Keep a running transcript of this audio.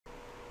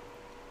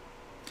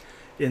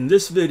In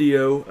this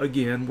video,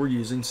 again, we're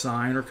using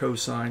sine or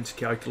cosine to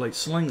calculate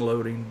sling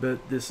loading,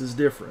 but this is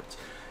different.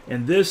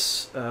 And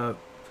this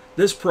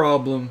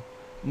problem,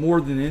 more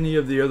than any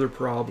of the other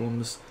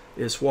problems,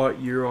 is what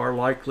you are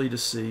likely to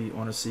see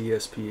on a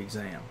CSP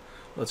exam.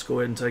 Let's go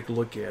ahead and take a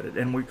look at it.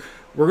 And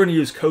we're going to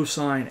use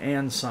cosine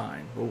and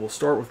sine. Well, we'll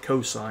start with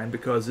cosine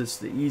because it's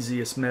the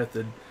easiest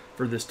method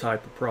for this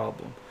type of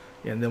problem.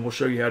 And then we'll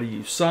show you how to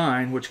use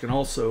sine, which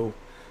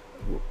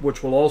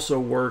will also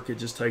work. It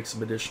just takes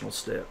some additional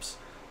steps.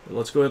 But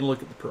let's go ahead and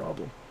look at the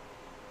problem.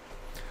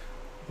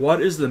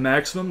 What is the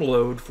maximum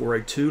load for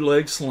a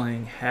two-leg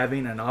sling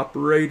having an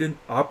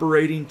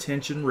operating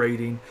tension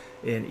rating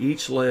in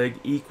each leg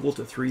equal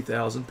to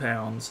 3,000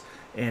 pounds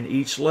and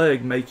each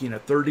leg making a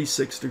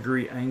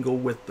 36-degree angle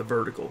with the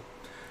vertical?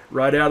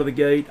 Right out of the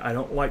gate, I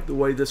don't like the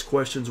way this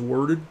question's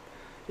worded.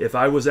 If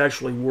I was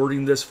actually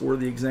wording this for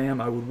the exam,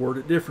 I would word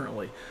it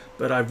differently.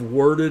 But I've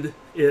worded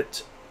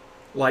it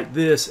like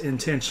this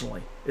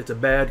intentionally. It's a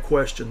bad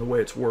question the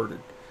way it's worded.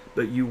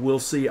 But you will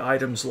see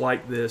items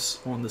like this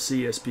on the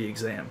CSP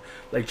exam.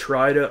 They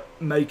try to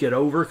make it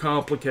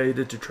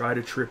overcomplicated to try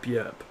to trip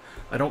you up.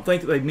 I don't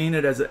think they mean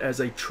it as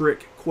a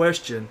trick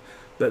question,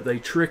 but they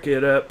trick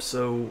it up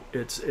so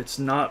it's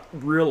not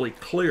really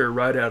clear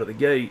right out of the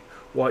gate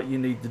what you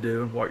need to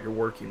do and what you're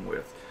working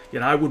with.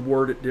 And I would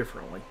word it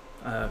differently.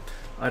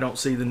 I don't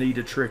see the need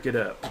to trick it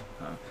up.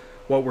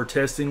 What we're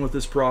testing with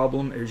this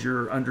problem is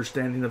your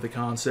understanding of the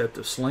concept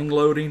of sling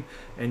loading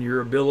and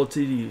your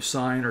ability to use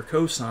sine or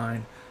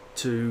cosine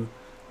to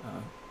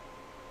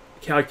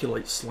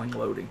calculate sling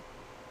loading.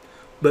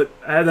 But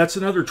that's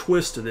another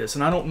twist to this,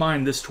 and I don't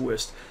mind this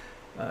twist.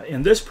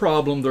 In this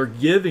problem, they're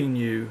giving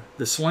you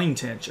the sling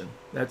tension.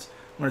 That's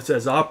when it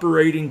says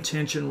operating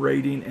tension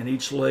rating in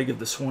each leg of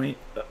the swing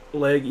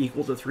leg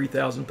equal to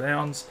 3,000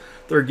 pounds.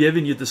 They're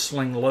giving you the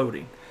sling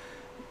loading.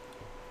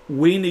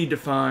 We need to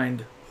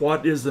find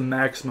what is the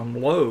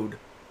maximum load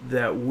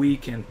that we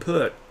can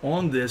put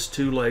on this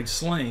two-leg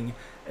sling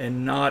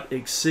and not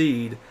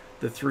exceed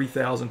the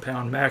 3,000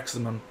 pound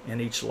maximum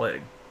in each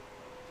leg.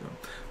 So,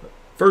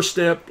 first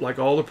step, like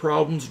all the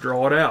problems,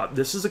 draw it out.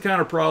 This is the kind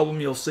of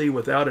problem you'll see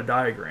without a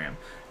diagram,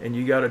 and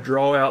you got to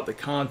draw out the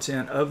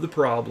content of the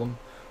problem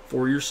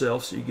for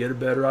yourself so you get a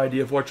better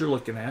idea of what you're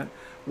looking at.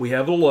 We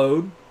have a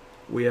load,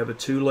 we have a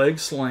two-leg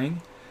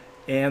sling,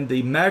 and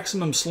the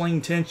maximum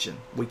sling tension,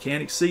 we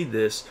can't exceed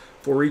this,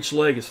 for each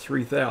leg is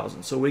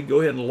 3,000. So we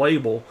go ahead and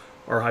label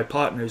our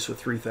hypotenuse with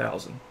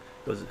 3,000.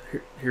 Because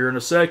here in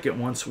a second,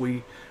 once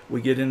we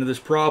get into this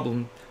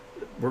problem,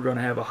 we're going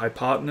to have a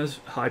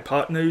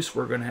hypotenuse,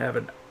 we're going to have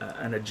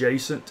an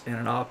adjacent and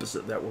an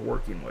opposite that we're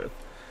working with.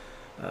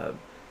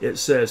 It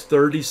says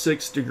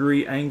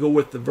 36-degree angle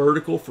with the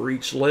vertical for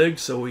each leg,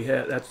 so we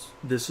have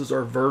this is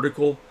our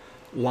vertical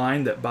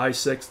line that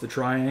bisects the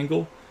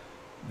triangle.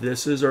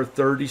 This is our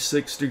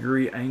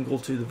 36-degree angle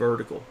to the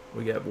vertical.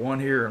 We have one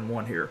here and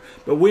one here,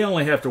 but we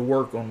only have to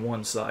work on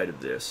one side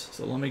of this.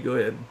 So let me go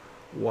ahead and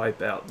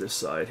wipe out this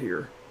side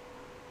here.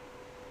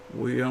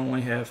 We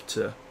only have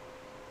to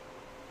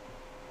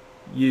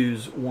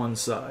use one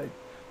side,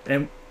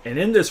 and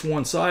in this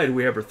one side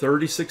we have our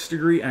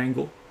 36-degree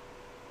angle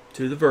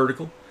to the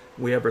vertical.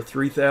 We have our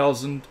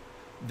 3,000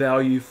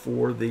 value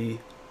for the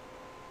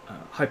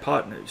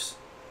hypotenuse.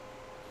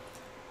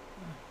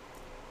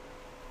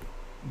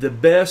 The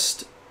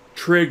best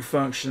trig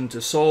function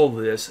to solve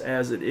this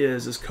as it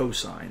is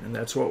cosine, and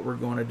that's what we're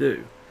going to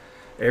do.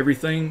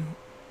 Everything,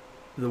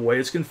 the way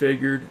it's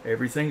configured,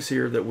 everything's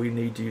here that we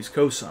need to use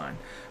cosine.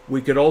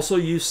 We could also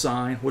use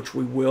sine, which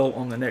we will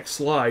on the next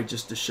slide,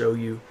 just to show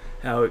you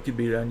how it could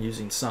be done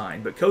using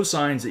sine. But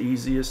cosine's the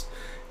easiest,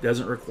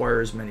 doesn't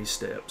require as many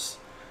steps.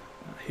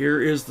 Here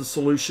is the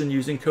solution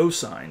using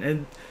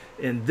cosine,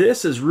 and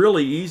this is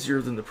really easier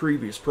than the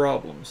previous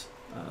problems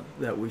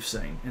that we've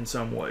seen in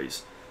some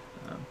ways.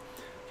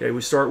 Okay,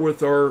 we start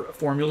with our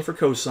formula for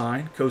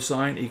cosine.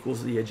 Cosine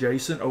equals the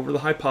adjacent over the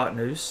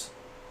hypotenuse.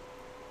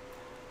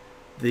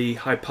 The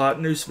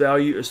hypotenuse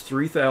value is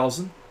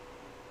 3,000.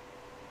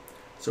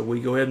 So we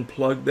go ahead and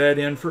plug that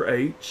in for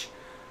h.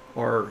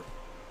 Our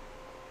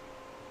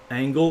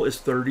angle is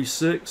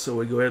 36, so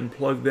we go ahead and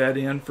plug that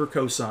in for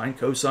cosine.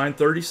 Cosine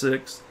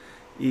 36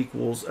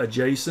 equals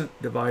adjacent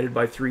divided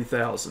by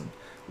 3,000.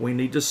 We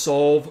need to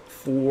solve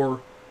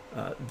for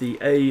the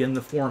a in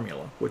the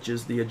formula, which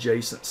is the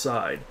adjacent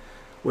side,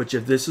 which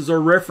if this is our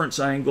reference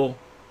angle,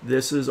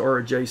 this is our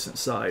adjacent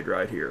side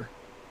right here.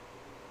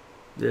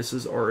 This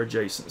is our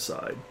adjacent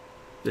side,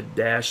 the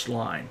dashed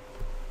line.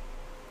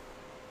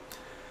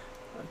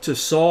 To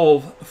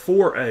solve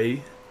for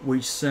a,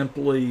 we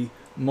simply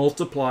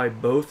multiply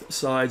both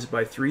sides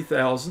by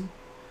 3,000.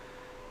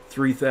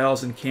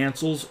 3,000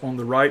 cancels on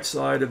the right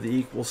side of the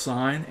equal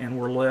sign, and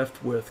we're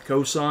left with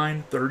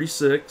cosine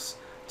 36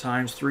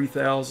 times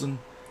 3,000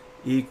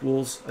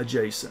 equals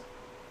adjacent.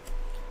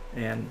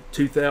 And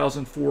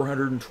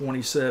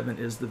 2,427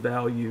 is the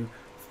value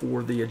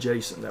for the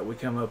adjacent that we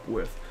come up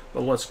with.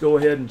 But let's go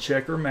ahead and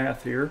check our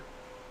math here.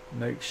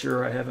 Make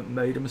sure I haven't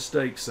made a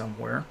mistake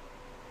somewhere.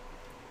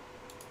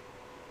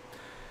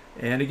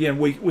 And again,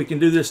 we can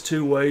do this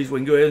two ways. We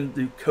can go ahead and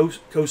do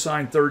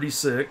cosine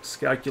 36,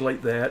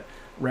 calculate that,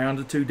 round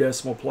to 2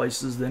 decimal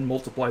places, then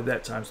multiply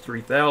that times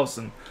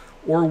 3,000.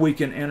 Or we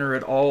can enter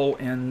it all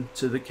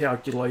into the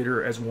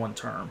calculator as one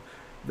term.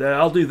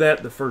 I'll do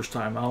that the first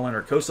time. I'll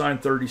enter cosine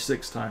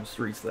 36 times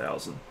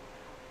 3,000.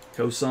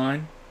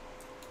 Cosine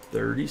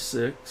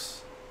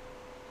 36,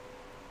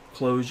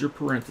 close your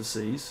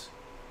parentheses,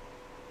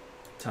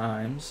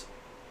 times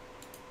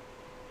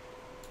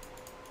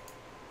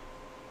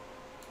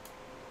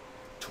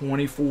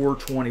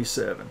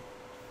 2427.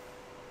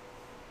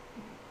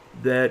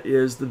 That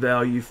is the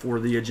value for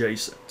the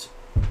adjacent.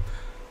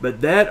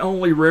 But that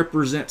only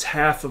represents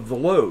half of the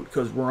load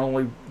because we're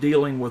only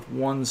dealing with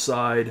one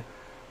side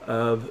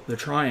of the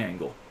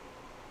triangle.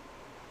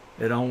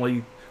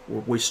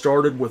 We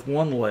started with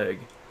one leg,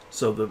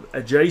 so the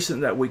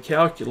adjacent that we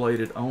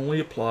calculated only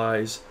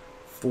applies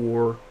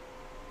for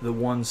the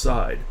one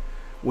side.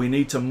 We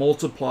need to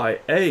multiply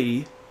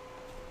A,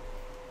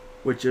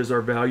 which is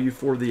our value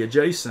for the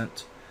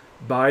adjacent,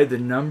 by the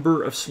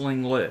number of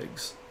sling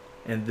legs,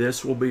 and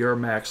this will be our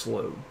max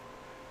load.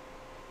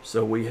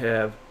 So we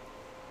have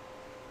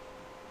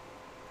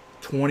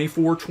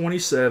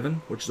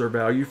 2427, which is our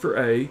value for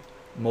A,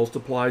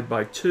 multiplied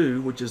by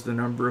 2, which is the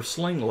number of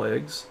sling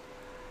legs,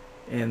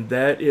 and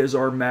that is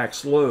our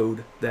max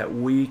load that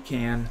we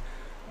can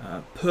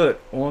put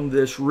on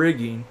this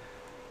rigging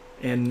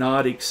and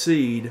not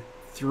exceed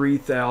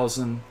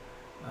 3,000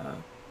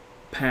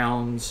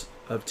 pounds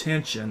of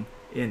tension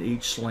in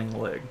each sling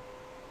leg.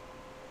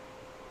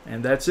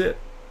 And that's it.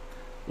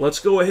 Let's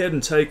go ahead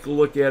and take a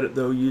look at it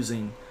though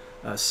using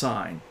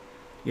sine.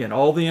 Again,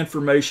 all the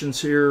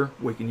information's here.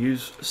 We can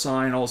use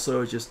sine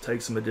also, it just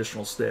takes some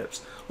additional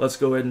steps. Let's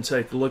go ahead and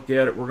take a look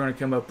at it. We're going to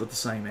come up with the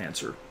same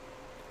answer,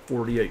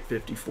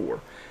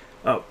 4854.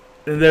 Oh,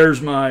 and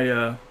there's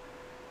my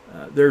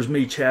there's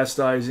me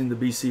chastising the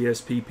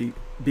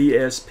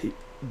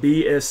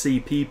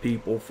BSCP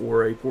people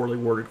for a poorly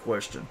worded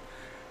question.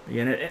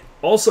 Again,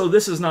 also,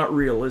 this is not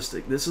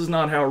realistic. This is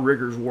not how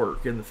riggers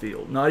work in the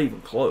field, not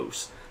even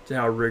close to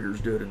how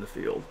riggers do it in the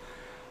field.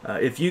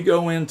 If you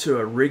go into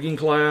a rigging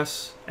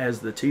class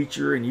as the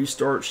teacher and you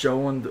start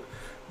showing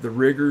the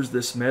riggers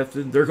this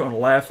method, they're going to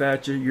laugh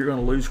at you, you're going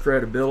to lose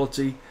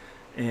credibility,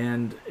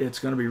 and it's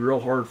going to be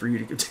real hard for you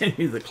to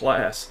continue the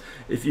class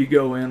if you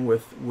go in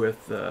with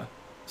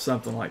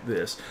something like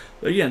this.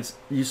 But again,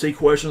 you see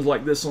questions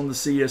like this on the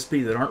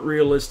CSP that aren't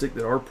realistic,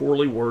 that are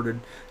poorly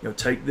worded.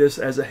 Take this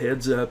as a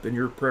heads up in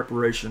your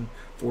preparation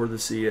for the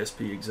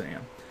CSP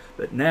exam.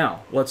 But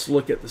now, let's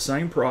look at the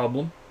same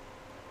problem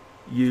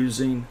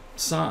using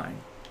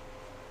sine.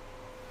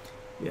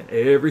 Again,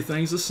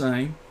 everything's the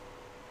same.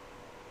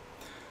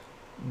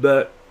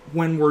 But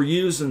when we're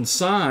using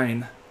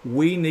sine,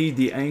 we need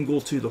the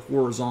angle to the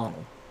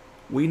horizontal.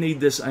 We need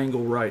this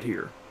angle right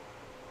here.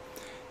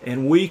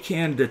 And we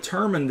can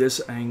determine this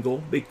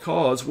angle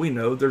because we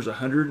know there's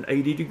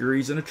 180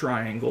 degrees in a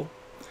triangle.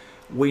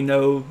 We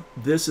know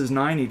this is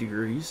 90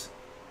 degrees.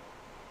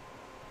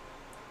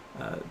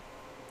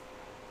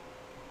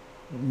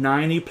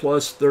 90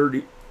 plus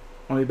 30,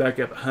 let me back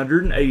up,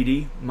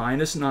 180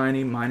 minus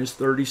 90 minus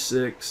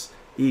 36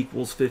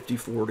 equals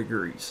 54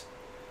 degrees.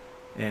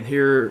 And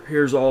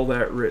here's all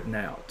that written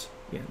out.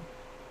 Again,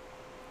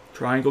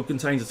 triangle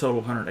contains a total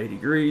of 180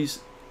 degrees.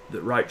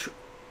 The right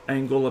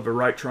angle of a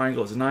right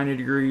triangle is 90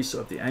 degrees,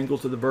 so if the angle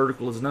to the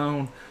vertical is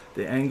known,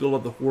 the angle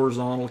of the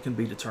horizontal can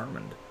be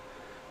determined.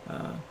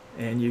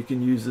 And you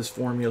can use this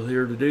formula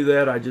here to do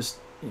that. I just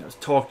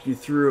talked you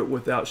through it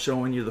without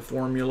showing you the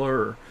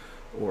formula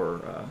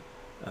or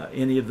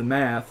any of the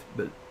math,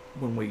 but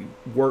when we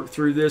work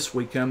through this,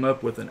 we come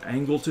up with an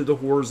angle to the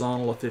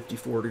horizontal of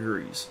 54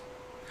 degrees.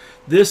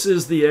 This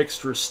is the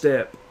extra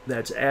step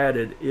that's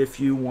added if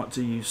you want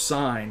to use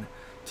sine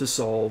to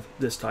solve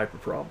this type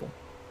of problem.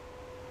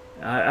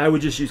 I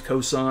would just use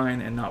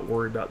cosine and not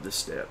worry about this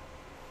step.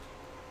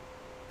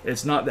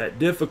 It's not that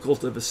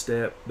difficult of a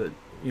step, but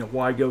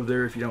why go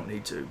there if you don't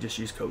need to? Just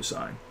use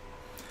cosine.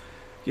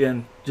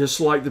 Again, just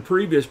like the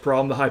previous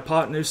problem, the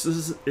hypotenuse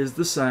is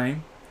the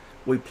same.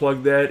 We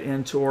plug that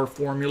into our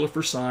formula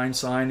for sine.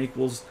 Sine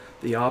equals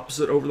the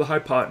opposite over the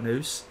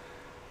hypotenuse.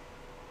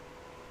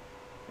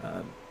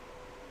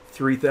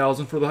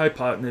 3,000 for the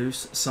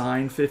hypotenuse,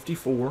 sine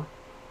 54.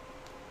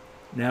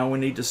 Now we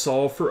need to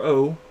solve for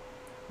O.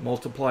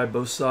 Multiply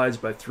both sides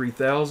by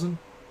 3,000.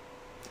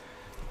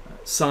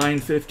 Sine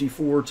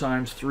 54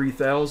 times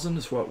 3,000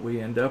 is what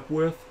we end up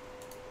with.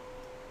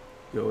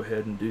 Go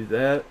ahead and do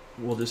that.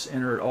 We'll just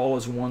enter it all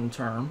as one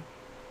term.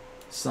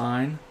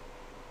 Sine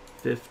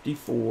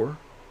 54.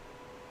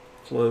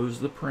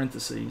 Close the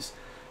parentheses.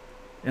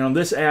 And on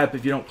this app,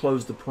 if you don't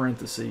close the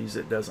parentheses,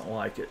 it doesn't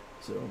like it.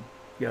 So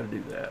you got to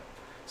do that.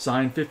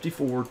 Sine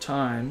 54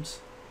 times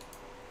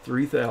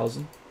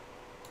 3,000.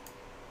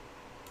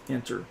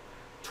 Enter.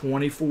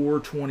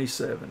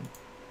 2427,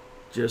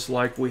 just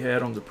like we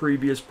had on the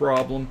previous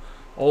problem.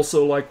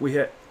 Also, like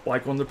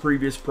on the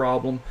previous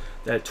problem,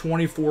 that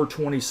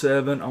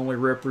 2427 only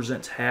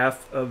represents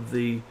half of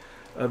the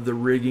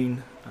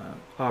rigging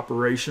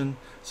operation.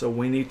 So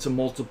we need to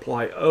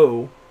multiply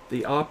O,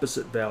 the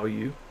opposite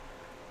value,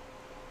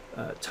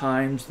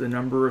 times the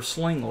number of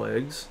sling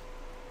legs.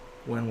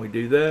 When we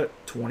do that,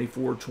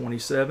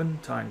 2427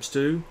 times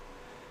 2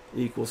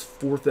 equals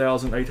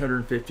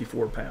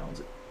 4,854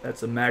 pounds.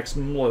 That's the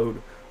maximum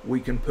load we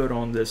can put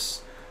on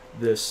this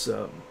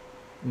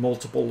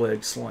multiple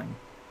leg sling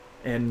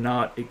and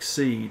not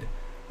exceed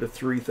the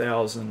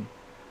 3,000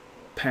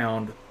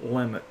 pound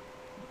limit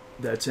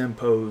that's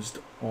imposed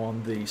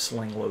on the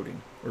sling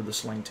loading or the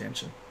sling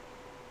tension.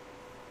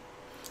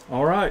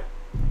 All right,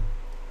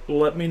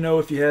 let me know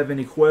if you have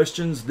any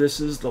questions. This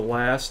is the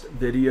last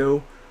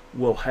video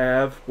we'll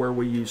have where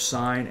we use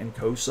sine and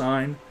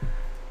cosine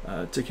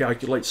to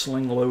calculate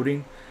sling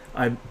loading.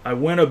 I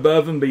went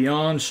above and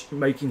beyond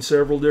making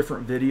several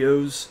different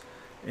videos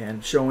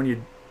and showing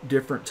you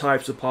different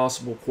types of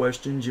possible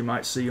questions you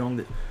might see on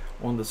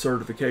the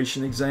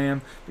certification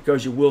exam,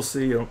 because you will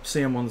see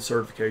them on the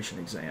certification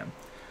exam.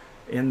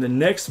 In the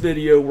next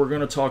video, we're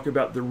going to talk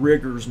about the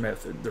Riggers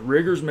method. The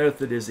Riggers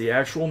method is the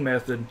actual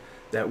method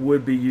that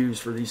would be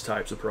used for these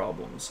types of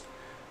problems.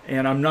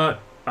 And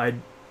I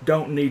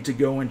don't need to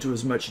go into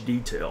as much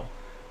detail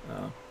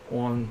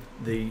on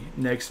the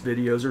next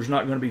videos. There's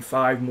not going to be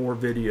 5 more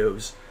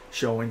videos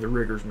showing the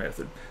Riggers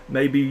method.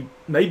 Maybe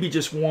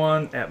just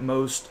 1, at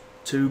most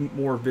 2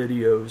 more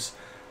videos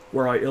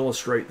where I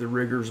illustrate the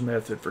Riggers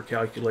method for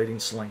calculating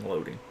sling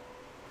loading.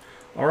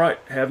 All right,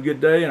 have a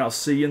good day, and I'll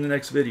see you in the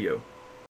next video.